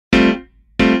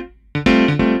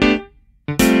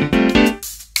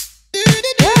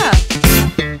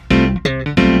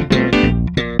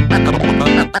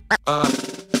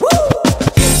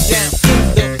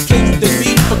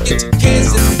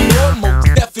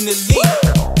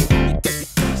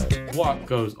What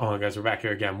goes on, guys? We're back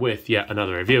here again with yet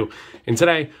another review, and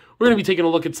today we're going to be taking a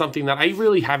look at something that I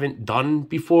really haven't done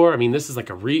before. I mean, this is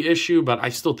like a reissue, but I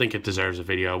still think it deserves a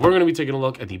video. We're going to be taking a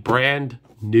look at the brand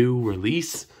new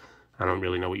release. I don't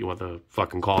really know what you want to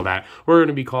fucking call that. We're going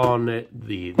to be calling it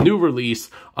the new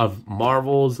release of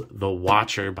Marvel's The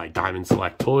Watcher by Diamond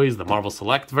Select Toys, the Marvel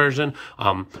Select version.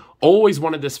 Always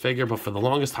wanted this figure, but for the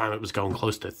longest time, it was going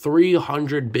close to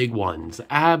 300 big ones.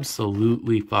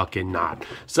 Absolutely fucking not.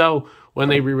 So when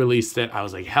they re-released it, I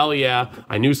was like, hell yeah.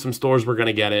 I knew some stores were going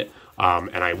to get it,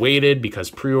 and I waited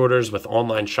because pre-orders with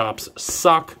online shops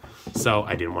suck. So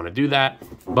I didn't want to do that,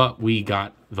 but we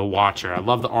got The Watcher. I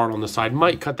love the art on the side.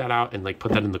 Might cut that out and like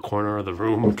put that in the corner of the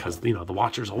room because, you know, The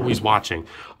Watcher's always watching.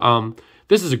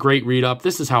 This is a great read-up.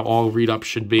 This is how all read-ups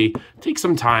should be. Take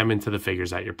some time into the figures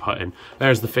that you're putting.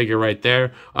 There's the figure right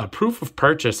there. Proof of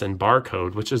purchase and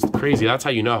barcode, which is crazy. That's how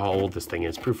you know how old this thing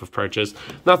is. Proof of purchase.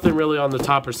 Nothing really on the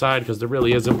topper side because there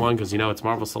really isn't one because, you know, it's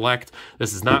Marvel Select.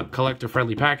 This is not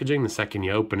collector-friendly packaging. The second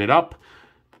you open it up,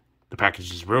 the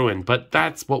package is ruined, but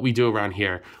that's what we do around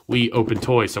here. We open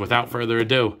toys. So without further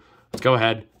ado, let's go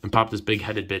ahead and pop this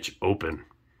big-headed bitch open.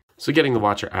 So getting the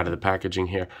Watcher out of the packaging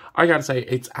here, I gotta say,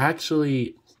 it's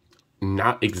actually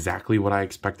not exactly what I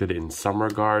expected in some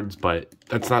regards, but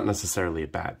that's not necessarily a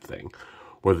bad thing.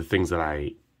 Or the things that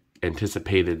I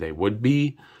anticipated they would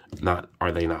be,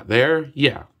 are they not there?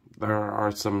 Yeah, there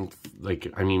are some,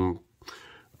 like, I mean,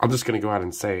 I'm just going to go out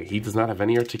and say he does not have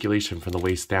any articulation from the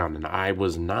waist down, and I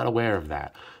was not aware of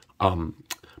that.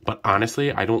 But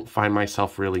honestly, I don't find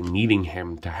myself really needing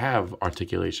him to have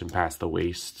articulation past the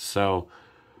waist, so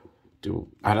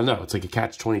I don't know. It's like a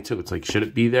catch-22. It's like, should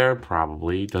it be there?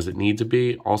 Probably. Does it need to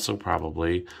be? Also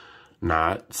probably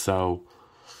not. So,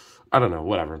 I don't know.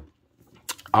 Whatever.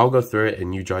 I'll go through it,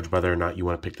 and you judge whether or not you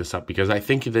want to pick this up, because I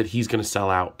think that he's going to sell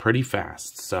out pretty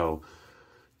fast. So,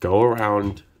 go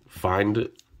around, find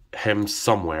him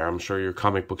somewhere. I'm sure your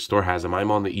comic book store has them.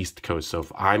 I'm on the East Coast, so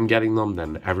if I'm getting them,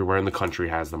 then everywhere in the country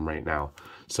has them right now.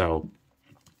 So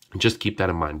just keep that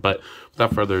in mind. But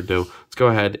without further ado, let's go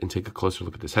ahead and take a closer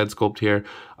look at this head sculpt here.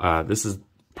 This is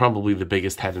probably the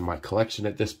biggest head in my collection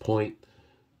at this point.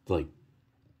 Like,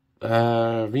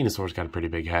 Venusaur's got a pretty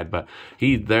big head, but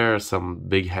there are some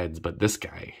big heads, but this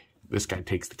guy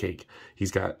takes the cake.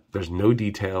 There's no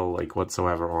detail like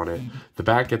whatsoever on it. The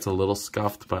back gets a little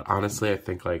scuffed, but honestly, I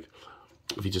think like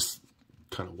if you just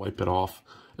kind of wipe it off,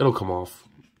 it'll come off.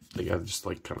 I just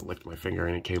like kind of licked my finger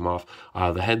and it came off.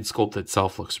 The head sculpt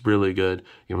itself looks really good.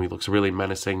 You know, he looks really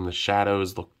menacing. The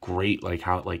shadows look great, like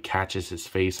how it like catches his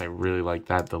face. I really like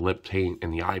that. The lip paint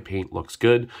and the eye paint looks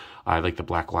good. I like the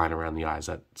black line around the eyes.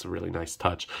 That's a really nice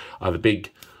touch. The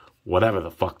big, whatever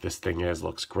the fuck this thing is,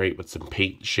 looks great with some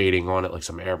paint shading on it, like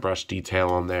some airbrush detail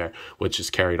on there, which is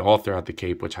carried all throughout the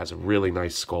cape, which has a really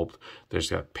nice sculpt. There's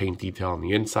got paint detail on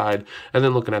the inside. And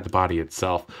then looking at the body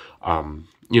itself,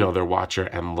 you know, their Watcher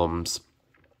emblems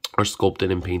are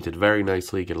sculpted and painted very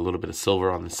nicely. Get a little bit of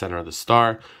silver on the center of the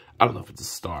star. I don't know if it's a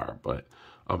star, but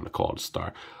I'm going to call it a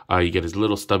star. You get his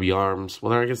little stubby arms.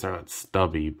 Well, I guess they're not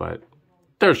stubby, but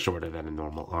they're shorter than a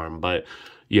normal arm. But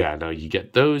yeah, no, you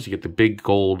get those. You get the big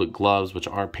gold gloves, which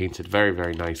are painted very,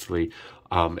 very nicely.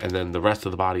 And then the rest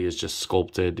of the body is just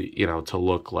sculpted, you know, to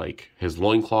look like his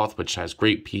loincloth, which has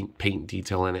great paint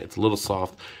detail in it. It's a little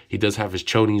soft. He does have his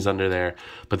chonies under there.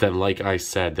 But then, like I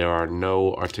said, there are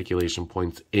no articulation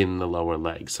points in the lower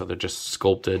legs. So they're just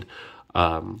sculpted.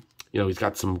 You know, he's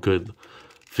got some good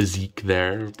physique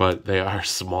there, but they are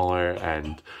smaller,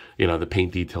 and you know, the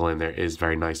paint detail in there is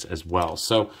very nice as well.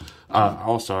 So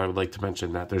also I would like to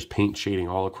mention that there's paint shading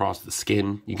all across the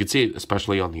skin. You can see it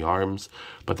especially on the arms,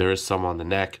 but there is some on the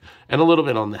neck and a little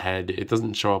bit on the head. It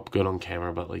doesn't show up good on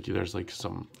camera, but like there's like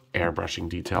some airbrushing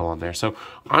detail on there. So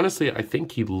honestly, I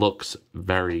think he looks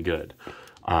very good.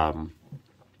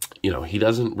 You know, he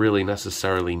doesn't really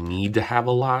necessarily need to have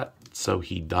a lot, so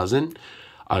he doesn't.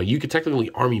 You could technically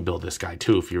army build this guy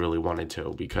too if you really wanted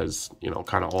to, because, you know,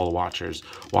 kind of all Watchers,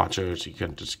 you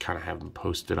can just kind of have him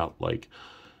posted up like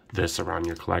this around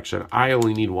your collection. I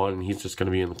only need one, and he's just going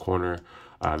to be in the corner.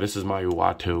 This is my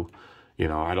Uatu. You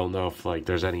know, I don't know if like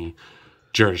there's any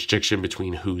jurisdiction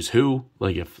between who's who,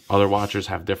 like if other Watchers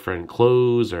have different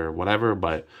clothes or whatever,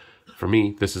 but for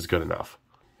me, this is good enough.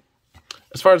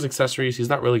 As far as accessories, he's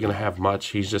not really going to have much.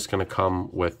 He's just going to come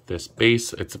with this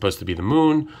base. It's supposed to be the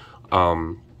moon.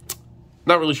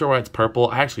 Not really sure why it's purple.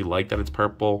 I actually like that it's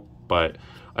purple, but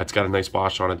it's got a nice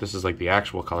wash on it. This is like the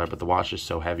actual color, but the wash is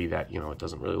so heavy that, you know, it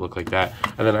doesn't really look like that.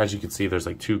 And then as you can see, there's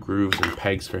like 2 grooves and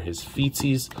pegs for his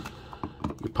feetsies.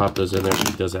 You pop those in there.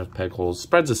 He does have peg holes.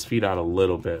 Spreads his feet out a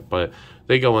little bit, but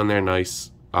they go in there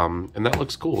nice. and that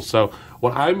looks cool. So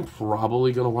what I'm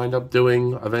probably going to wind up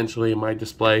doing eventually in my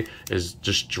display is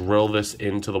just drill this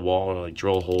into the wall, or like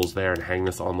drill holes there and hang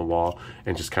this on the wall,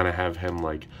 and just kind of have him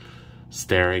like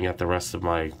staring at the rest of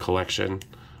my collection.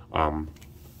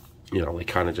 You know, like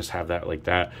kind of just have that like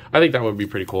that. I think that would be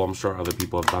pretty cool. I'm sure other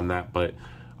people have done that, but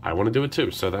I want to do it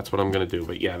too, so that's what I'm going to do.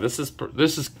 But yeah, this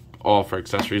is all for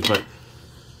accessories, but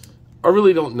I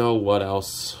really don't know what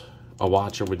else a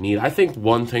watcher would need. I think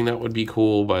one thing that would be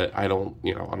cool, but I don't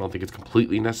think it's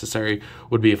completely necessary,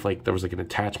 would be if like there was like an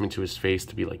attachment to his face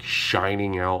to be like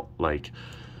shining out like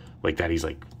that. He's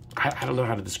like, I don't know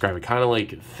how to describe it, kind of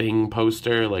like Thing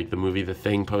poster, like the movie The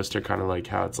Thing poster, kind of like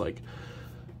how it's like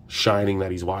shining that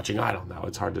he's watching. I don't know,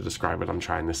 it's hard to describe what I'm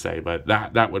trying to say, but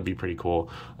that would be pretty cool.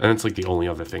 And it's like the only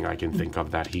other thing I can think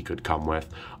of that he could come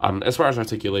with. As far as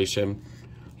articulation,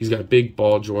 he's got a big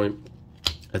ball joint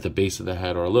at the base of the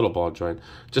head, or a little ball joint,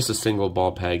 just a single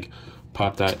ball peg.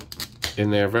 Pop that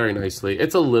in there very nicely.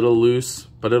 It's a little loose,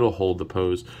 but it'll hold the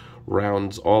pose.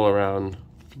 Rounds all around,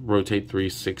 rotate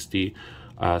 360.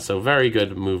 So very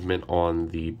good movement on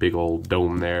the big old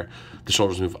dome there. The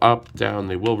shoulders move up, down.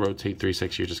 They will rotate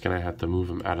 360. You're just going to have to move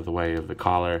them out of the way of the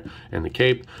collar and the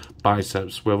cape.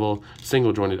 Bicep swivel.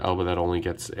 Single jointed elbow that only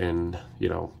gets in, you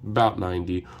know, about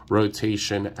 90.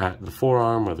 Rotation at the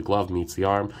forearm where the glove meets the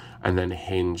arm. And then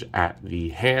hinge at the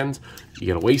hand. You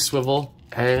get a waist swivel.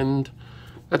 And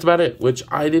that's about it, which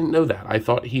I didn't know that. I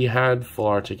thought he had full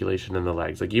articulation in the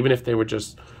legs. Like, even if they were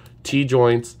just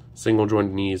T-joints, single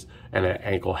jointed knees, and an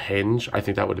ankle hinge, I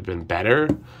think that would have been better.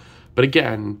 But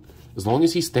again, as long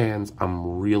as he stands,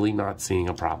 I'm really not seeing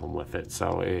a problem with it.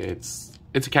 So it's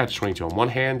a catch-22. On one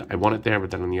hand, I want it there,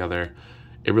 but then on the other,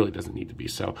 it really doesn't need to be.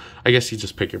 So I guess you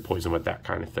just pick your poison with that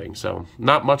kind of thing. So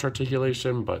not much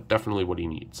articulation, but definitely what he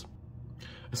needs.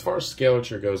 As far as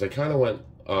scalature goes, I kind of went,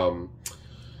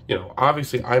 you know,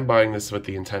 obviously I'm buying this with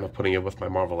the intent of putting it with my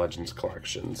Marvel Legends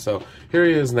collection. So here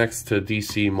he is next to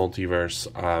DC Multiverse,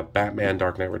 Batman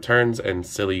Dark Knight Returns, and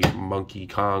Silly Monkey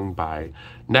Kong by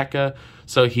NECA.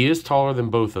 So he is taller than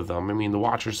both of them. I mean, the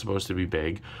Watcher's supposed to be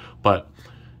big, but,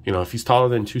 you know, if he's taller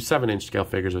than two 7-inch scale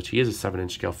figures, which he is a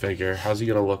 7-inch scale figure, how's he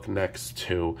going to look next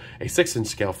to a 6-inch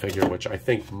scale figure, which I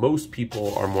think most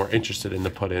people are more interested in to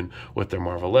put in with their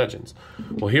Marvel Legends?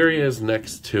 Well, here he is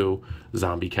next to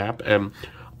Zombie Cap, and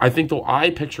I think, though,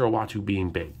 I picture Uatu being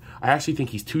big. I actually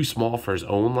think he's too small for his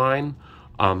own line,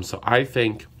 so I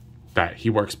think that he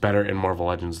works better in Marvel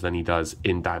Legends than he does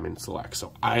in Diamond Select.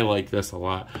 So I like this a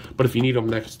lot. But if you need him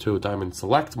next to a Diamond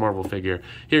Select Marvel figure,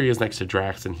 here he is next to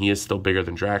Drax, and he is still bigger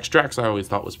than Drax. Drax I always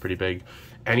thought was pretty big.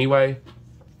 Anyway,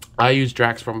 I use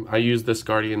this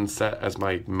Guardians set as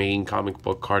my main comic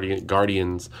book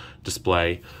Guardians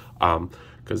display,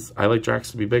 because I like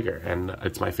Drax to be bigger, and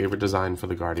it's my favorite design for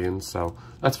the Guardians, so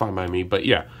that's fine by me. But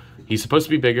yeah, he's supposed to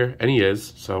be bigger, and he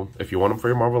is, so if you want him for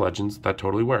your Marvel Legends, that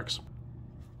totally works.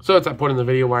 So it's that point in the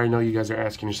video where I know you guys are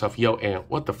asking yourself, yo, Ant,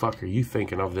 what the fuck are you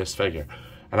thinking of this figure?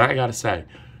 And I gotta say,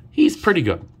 he's pretty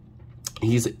good.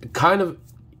 He's kind of,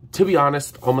 to be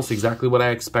honest, almost exactly what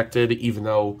I expected, even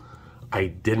though I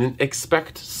didn't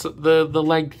expect the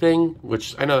leg thing,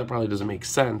 which I know that probably doesn't make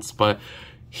sense, but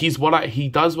he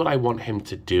does what I want him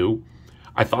to do.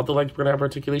 I thought the legs were gonna have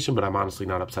articulation, but I'm honestly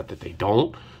not upset that they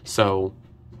don't. So,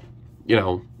 you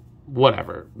know,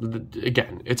 whatever.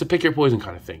 Again, it's a pick your poison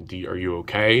kind of thing. Are you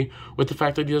okay with the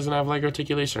fact that he doesn't have leg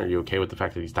articulation? Are you okay with the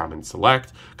fact that he's Diamond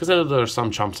Select? Because I know there are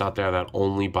some chumps out there that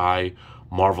only buy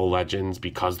Marvel Legends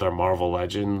because they're Marvel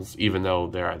Legends, even though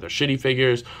they're either shitty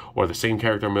figures or the same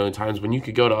character a million times, when you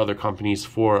could go to other companies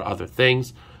for other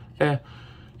things. You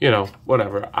know,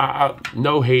 whatever.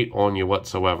 No hate on you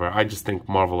whatsoever. I just think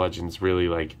Marvel Legends really,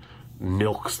 like,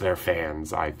 milks their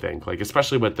fans, I think. Like,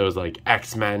 especially with those, like,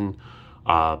 X-Men,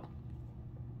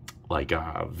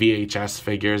 VHS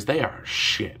figures. They are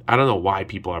shit. I don't know why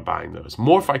people are buying those.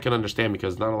 Morph I can understand,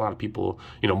 because not a lot of people,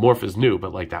 you know, Morph is new,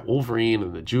 but like that Wolverine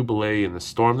and the Jubilee and the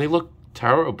Storm, they look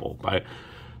terrible. But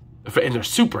and they're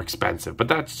super expensive, but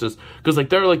that's just because like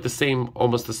they're like the same,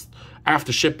 almost this,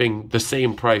 after shipping, the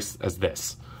same price as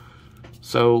this.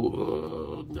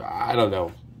 So I don't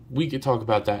know. We could talk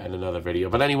about that in another video.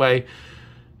 But anyway,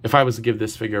 if I was to give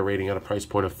this figure a rating at a price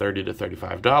point of $30 to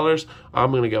 $35,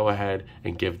 I'm going to go ahead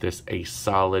and give this a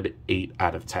solid 8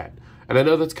 out of 10. And I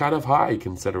know that's kind of high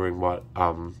considering what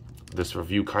this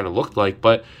review kind of looked like,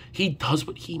 but he does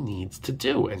what he needs to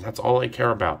do, and that's all I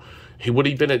care about. He would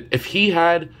have been, if he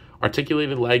had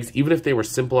articulated legs, even if they were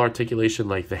simple articulation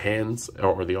like the hands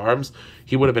or the arms,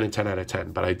 he would have been a 10 out of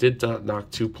 10. But I did knock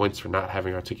 2 points for not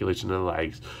having articulation in the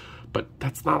legs. But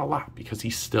that's not a lot, because he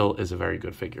still is a very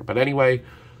good figure. But anyway,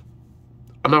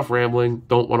 enough rambling.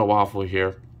 Don't want to waffle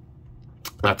here.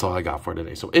 That's all I got for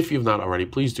today. So if you've not already,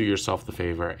 please do yourself the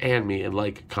favor and me and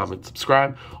like, comment,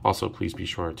 subscribe. Also, please be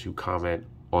sure to comment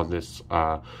on this,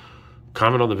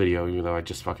 comment on the video, even though I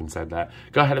just fucking said that.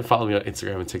 Go ahead and follow me on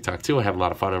Instagram and TikTok too. I have a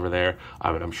lot of fun over there,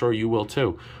 and I'm sure you will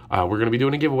too. We're going to be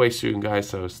doing a giveaway soon, guys,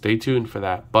 so stay tuned for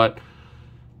that. But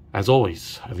as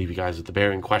always, I leave you guys with the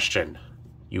bearing question.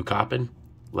 You coppin'?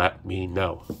 Let me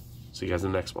know. See you guys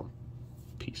in the next one.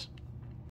 Peace.